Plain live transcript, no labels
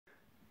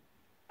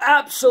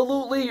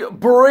Absolutely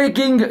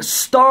breaking,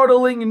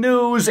 startling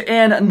news,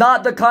 and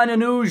not the kind of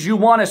news you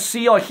want to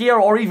see or hear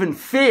or even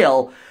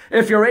feel.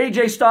 If you're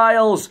AJ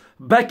Styles,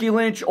 Becky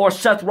Lynch, or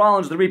Seth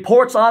Rollins, the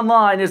reports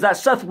online is that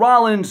Seth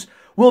Rollins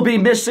will be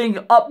missing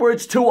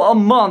upwards to a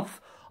month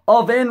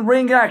of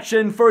in-ring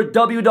action for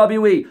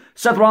WWE.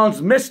 Seth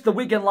Rollins missed the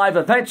weekend live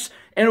events,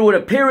 and it would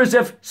appear as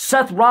if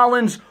Seth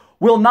Rollins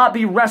will not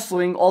be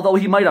wrestling, although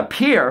he might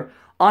appear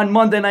on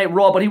Monday Night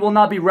Raw, but he will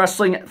not be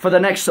wrestling for the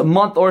next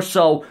month or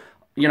so.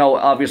 You know,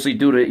 obviously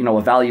due to,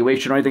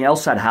 evaluation or anything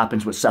else that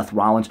happens with Seth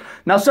Rollins.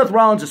 Now, Seth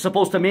Rollins is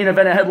supposed to main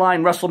event a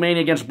headline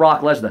WrestleMania against Brock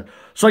Lesnar.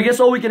 So I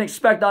guess all we can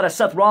expect out of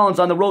Seth Rollins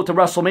on the road to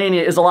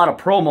WrestleMania is a lot of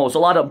promos, a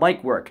lot of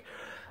mic work.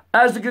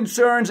 As it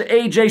concerns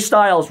AJ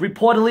Styles,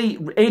 reportedly,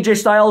 AJ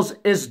Styles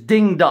is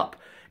dinged up.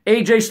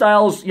 AJ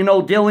Styles,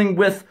 dealing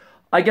with,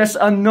 I guess,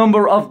 a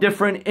number of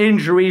different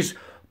injuries,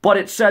 but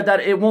it said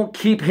that it won't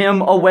keep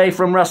him away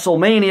from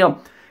WrestleMania.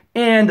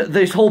 And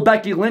this whole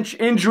Becky Lynch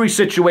injury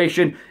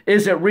situation,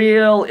 is it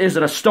real? Is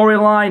it a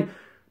storyline?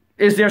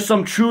 Is there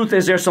some truth?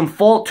 Is there some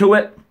fault to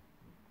it?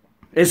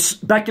 Is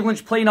Becky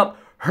Lynch playing up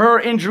her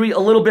injury a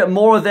little bit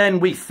more than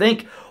we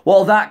think?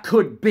 Well, that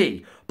could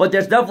be. But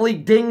there's definitely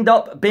dinged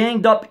up,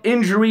 banged up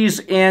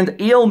injuries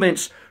and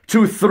ailments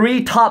to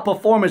three top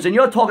performers. And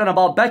you're talking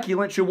about Becky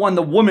Lynch, who won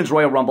the Women's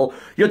Royal Rumble.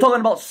 You're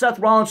talking about Seth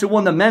Rollins, who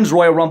won the Men's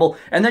Royal Rumble.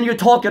 And then you're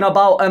talking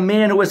about a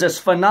man who is as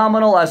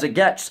phenomenal as it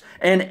gets,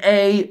 and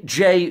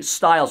AJ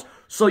Styles.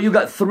 So you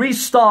got three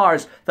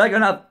stars that are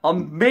going to have a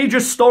major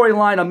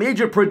storyline, a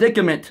major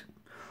predicament,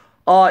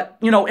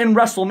 in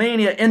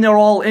WrestleMania, and they're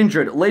all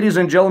injured. Ladies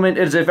and gentlemen,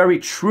 it is a very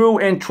true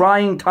and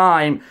trying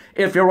time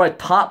if you're a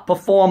top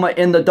performer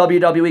in the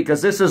WWE,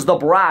 because this is the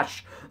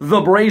brash,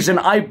 the brazen,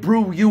 I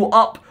brew you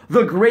up,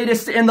 the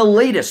greatest and the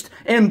latest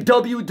in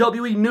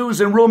WWE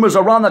news and rumors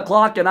around the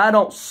clock, and I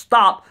don't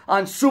stop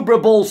on Super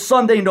Bowl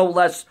Sunday, no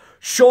less.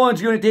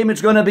 Sean's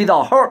Entertainment's going to be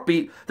the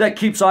heartbeat that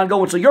keeps on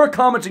going. So your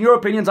comments and your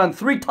opinions on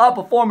three top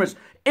performers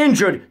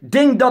injured,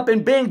 dinged up,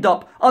 and banged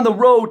up on the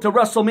road to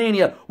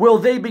WrestleMania. Will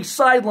they be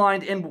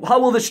sidelined, and how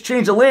will this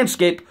change the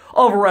landscape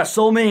of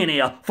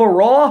WrestleMania? For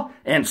Raw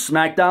and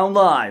SmackDown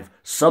Live,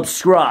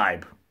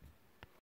 subscribe.